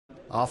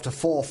After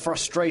 4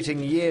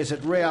 frustrating years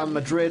at Real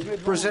Madrid,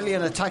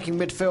 Brazilian attacking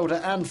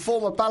midfielder and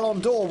former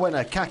Ballon d'Or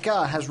winner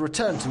Kaka has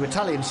returned to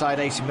Italian side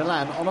AC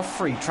Milan on a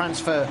free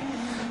transfer.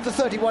 The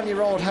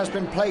 31-year-old has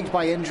been plagued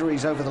by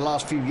injuries over the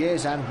last few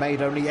years and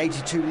made only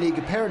 82 league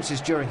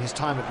appearances during his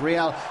time at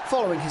Real,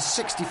 following his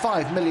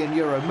 €65 million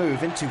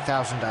move in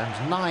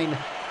 2009.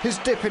 His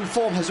dip in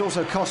form has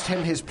also cost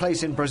him his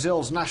place in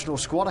Brazil's national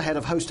squad ahead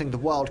of hosting the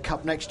World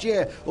Cup next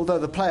year, although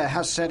the player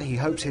has said he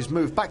hopes his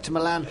move back to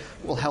Milan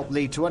will help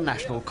lead to a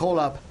national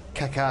call-up.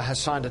 Kaka has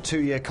signed a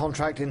 2-year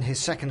contract in his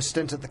second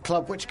stint at the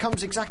club, which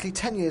comes exactly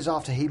 10 years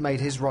after he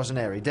made his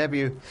Rossoneri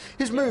debut.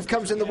 His move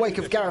comes in the wake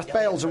of Gareth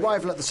Bale's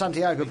arrival at the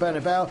Santiago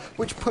Bernabeu,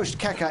 which pushed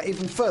Kaka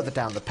even further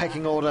down the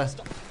pecking order.